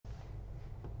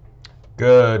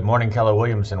Good morning, Keller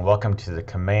Williams, and welcome to the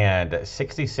Command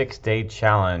 66-Day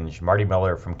Challenge. Marty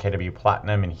Miller from KW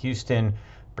Platinum in Houston,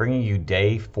 bringing you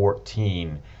day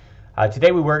 14.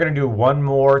 Today we were going to do one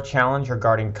more challenge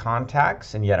regarding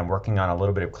contacts, and yet I'm working on a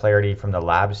little bit of clarity from the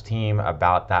labs team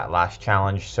about that last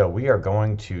challenge. So we are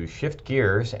going to shift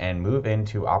gears and move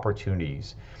into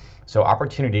opportunities. So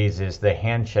opportunities is the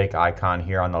handshake icon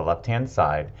here on the left-hand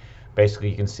side. Basically,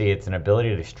 you can see it's an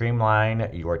ability to streamline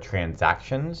your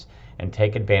transactions and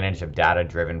take advantage of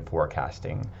data-driven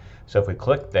forecasting. So if we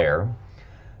click there,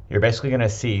 you're basically going to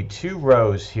see two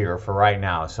rows here for right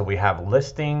now. So we have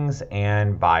listings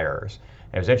and buyers.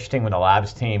 It was interesting when the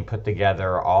labs team put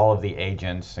together all of the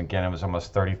agents. Again, it was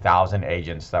almost 30,000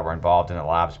 agents that were involved in the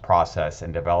labs process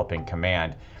in developing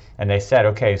Command. And they said,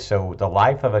 okay, so the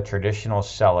life of a traditional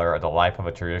seller or the life of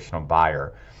a traditional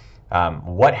buyer,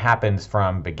 what happens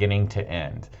from beginning to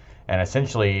end? And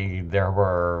essentially, there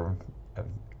were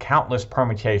countless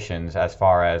permutations as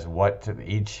far as what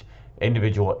each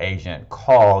individual agent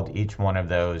called each one of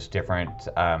those different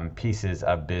pieces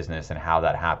of business and how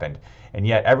that happened. And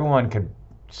yet everyone could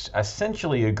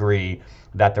essentially agree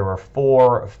that there were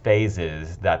four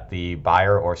phases that the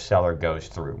buyer or seller goes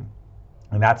through.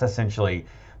 And that's essentially,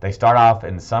 they start off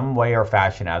in some way or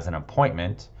fashion as an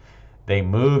appointment, they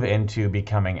move into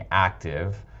becoming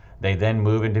active, they then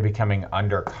move into becoming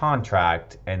under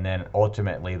contract, and then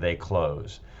ultimately they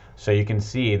close. So you can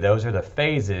see those are the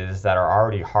phases that are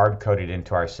already hard-coded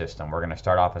into our system. We're going to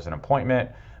start off as an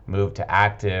appointment, move to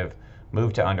active,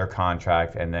 move to under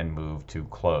contract, and then move to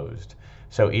closed.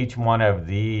 So each one of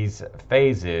these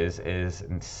phases is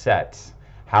set.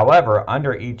 However,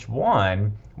 under each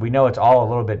one, we know it's all a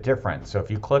little bit different. So if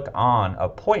you click on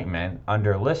appointment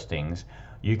under listings,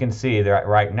 you can see that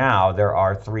right now there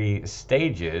are 3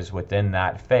 stages within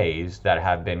that phase that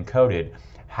have been coded.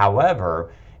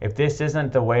 However, if this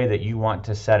isn't the way that you want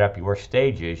to set up your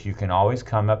stages, you can always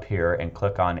come up here and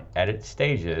click on Edit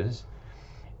Stages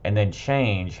and then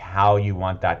change how you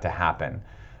want that to happen.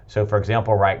 So for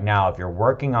example, right now, if you're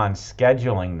working on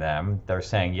scheduling them, they're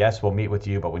saying, yes, we'll meet with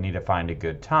you, but we need to find a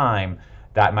good time.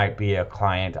 That might be a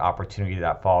client opportunity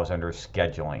that falls under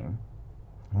scheduling.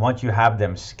 Once you have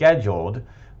them scheduled,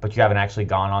 but you haven't actually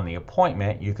gone on the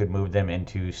appointment, you could move them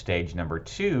into stage number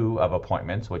 2 of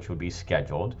appointments, which would be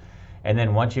scheduled. And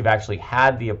then once you've actually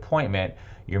had the appointment,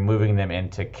 you're moving them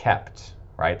into kept,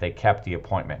 right? They kept the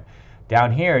appointment.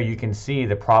 Down here, you can see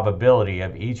the probability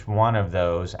of each one of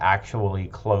those actually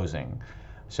closing.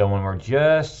 So when we're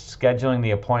just scheduling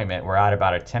the appointment, we're at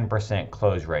about a 10%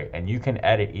 close rate, and you can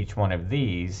edit each one of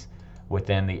these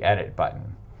within the edit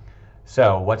button.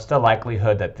 So what's the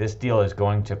likelihood that this deal is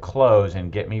going to close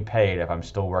and get me paid if I'm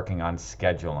still working on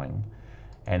scheduling?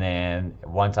 And then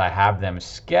once I have them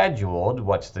scheduled,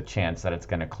 what's the chance that it's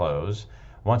going to close?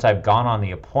 Once I've gone on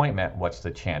the appointment, what's the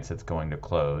chance it's going to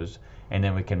close? And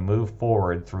then we can move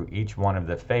forward through each one of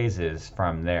the phases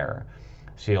from there.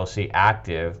 So you'll see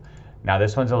active. Now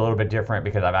this one's a little bit different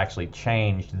because I've actually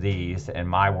changed these. In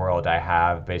my world, I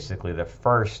have basically the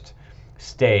first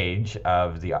stage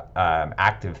of the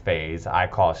active phase I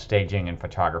call staging and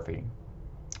photography,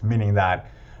 meaning that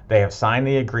they have signed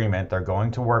the agreement, they're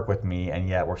going to work with me, and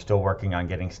yet we're still working on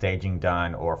getting staging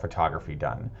done or photography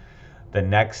done. The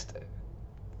next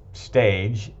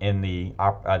stage in the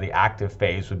active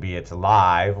phase would be it's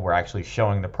live, we're actually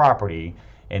showing the property,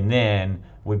 and then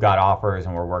we've got offers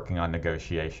and we're working on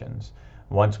negotiations.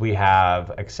 Once we have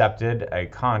accepted a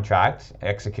contract,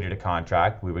 executed a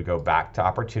contract, we would go back to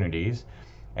opportunities,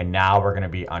 and now we're going to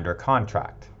be under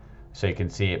contract. So you can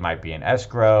see it might be an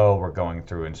escrow, we're going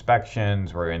through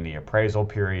inspections, we're in the appraisal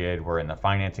period, we're in the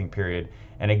financing period.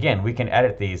 And again, we can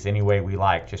edit these any way we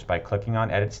like just by clicking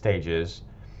on Edit Stages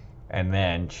and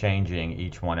then changing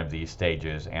each one of these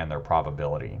stages and their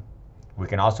probability. We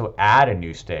can also add a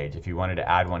new stage. If you wanted to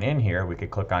add one in here, we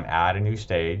could click on Add a New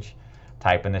Stage,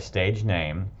 type in the stage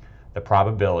name, the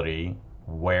probability,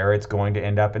 where it's going to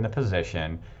end up in the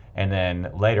position, and then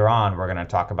later on, we're going to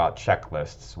talk about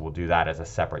checklists. We'll do that as a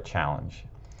separate challenge.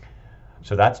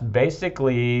 So that's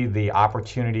basically the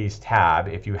opportunities tab.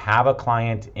 If you have a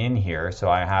client in here, so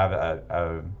I have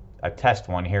a test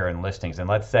one here in listings, and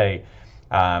let's say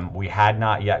we had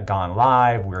not yet gone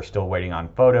live, we're still waiting on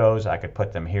photos, I could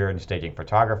put them here in staging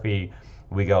photography.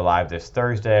 We go live this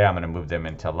Thursday, I'm going to move them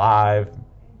into live.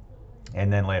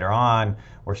 And then later on,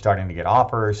 we're starting to get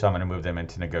offers, so I'm going to move them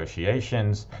into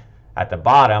negotiations. At the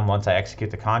bottom, once I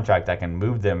execute the contract, I can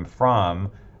move them from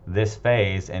this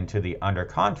phase into the under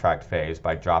contract phase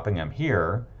by dropping them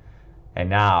here. And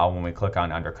now when we click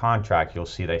on under contract, you'll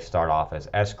see they start off as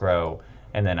escrow,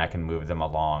 and then I can move them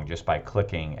along just by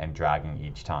clicking and dragging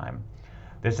each time.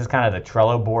 This is kind of the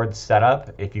Trello board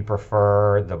setup. If you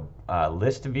prefer the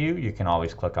list view, you can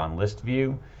always click on list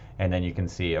view, and then you can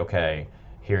see, okay,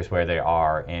 here's where they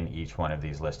are in each one of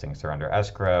these listings. They're under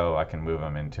escrow. I can move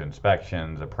them into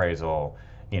inspections, appraisal,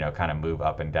 kind of move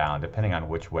up and down depending on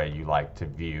which way you like to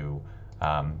view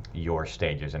your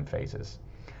stages and phases.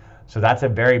 So that's a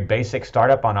very basic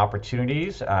startup on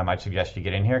opportunities. I'd suggest you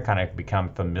get in here, kind of become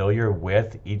familiar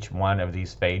with each one of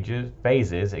these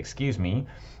phases,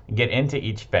 get into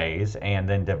each phase, and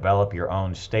then develop your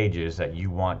own stages that you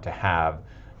want to have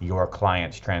your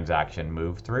client's transaction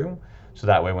move through. So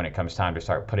that way when it comes time to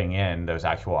start putting in those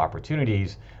actual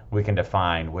opportunities, we can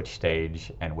define which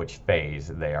stage and which phase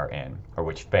they are in, or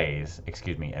which phase,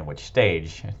 and which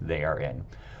stage they are in.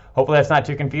 Hopefully that's not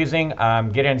too confusing.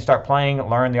 Get in, start playing,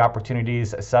 learn the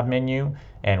opportunities submenu,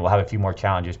 and we'll have a few more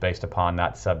challenges based upon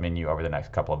that submenu over the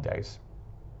next couple of days.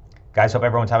 Guys, hope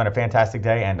everyone's having a fantastic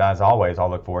day, and as always, I'll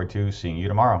look forward to seeing you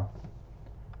tomorrow.